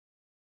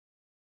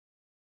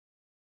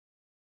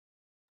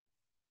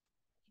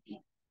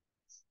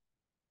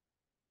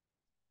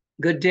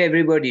Good day,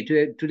 everybody.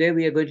 Today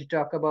we are going to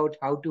talk about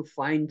how to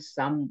find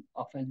sum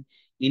of an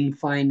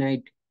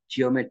infinite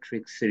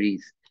geometric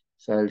series.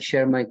 So I'll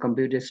share my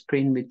computer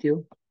screen with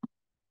you.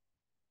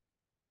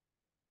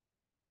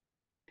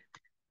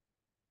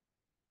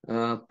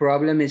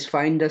 Problem is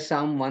find the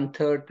sum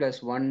 1/3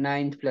 plus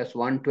 1/9 plus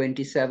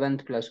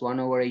 1/27 plus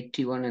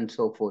 1/81 and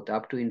so forth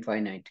up to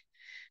infinite.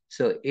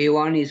 So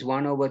A1 is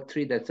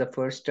 1/3, that's the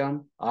first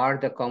term. R,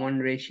 the common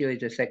ratio, is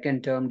the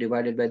second term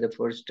divided by the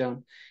first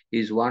term,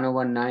 is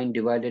 1/9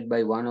 divided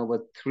by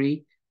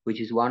 1/3,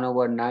 which is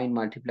 1/9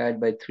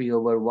 multiplied by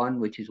 3/1,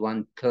 which is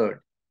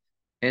 1/3.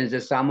 Hence, the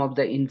sum of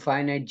the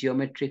infinite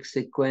geometric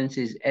sequence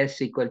is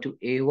S equal to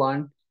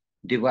A1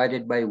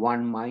 divided by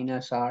 1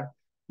 minus R.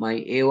 My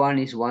A1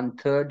 is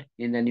 1/3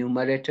 in the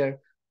numerator,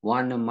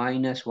 1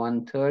 minus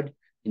 1/3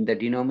 in the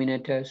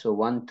denominator. So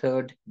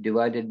 1/3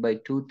 divided by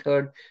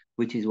 2/3,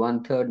 which is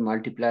 1/3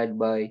 multiplied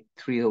by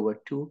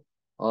 3/2.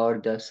 Or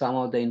the sum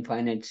of the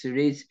infinite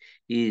series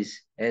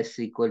is S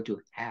equal to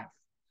half.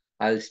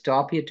 I'll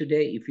stop here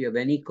today. If you have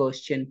any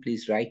question,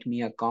 please write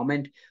me a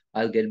comment.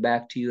 I'll get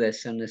back to you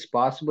as soon as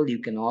possible. You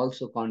can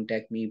also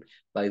contact me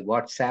by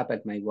WhatsApp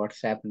at my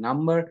WhatsApp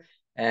number.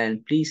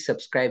 And please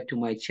subscribe to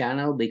my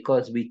channel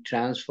because we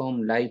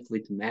transform life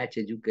with Match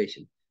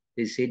Education.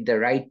 Please hit the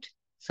right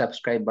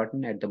subscribe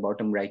button at the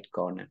bottom right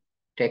corner.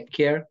 Take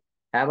care.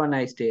 Have a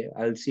nice day.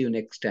 I'll see you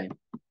next time.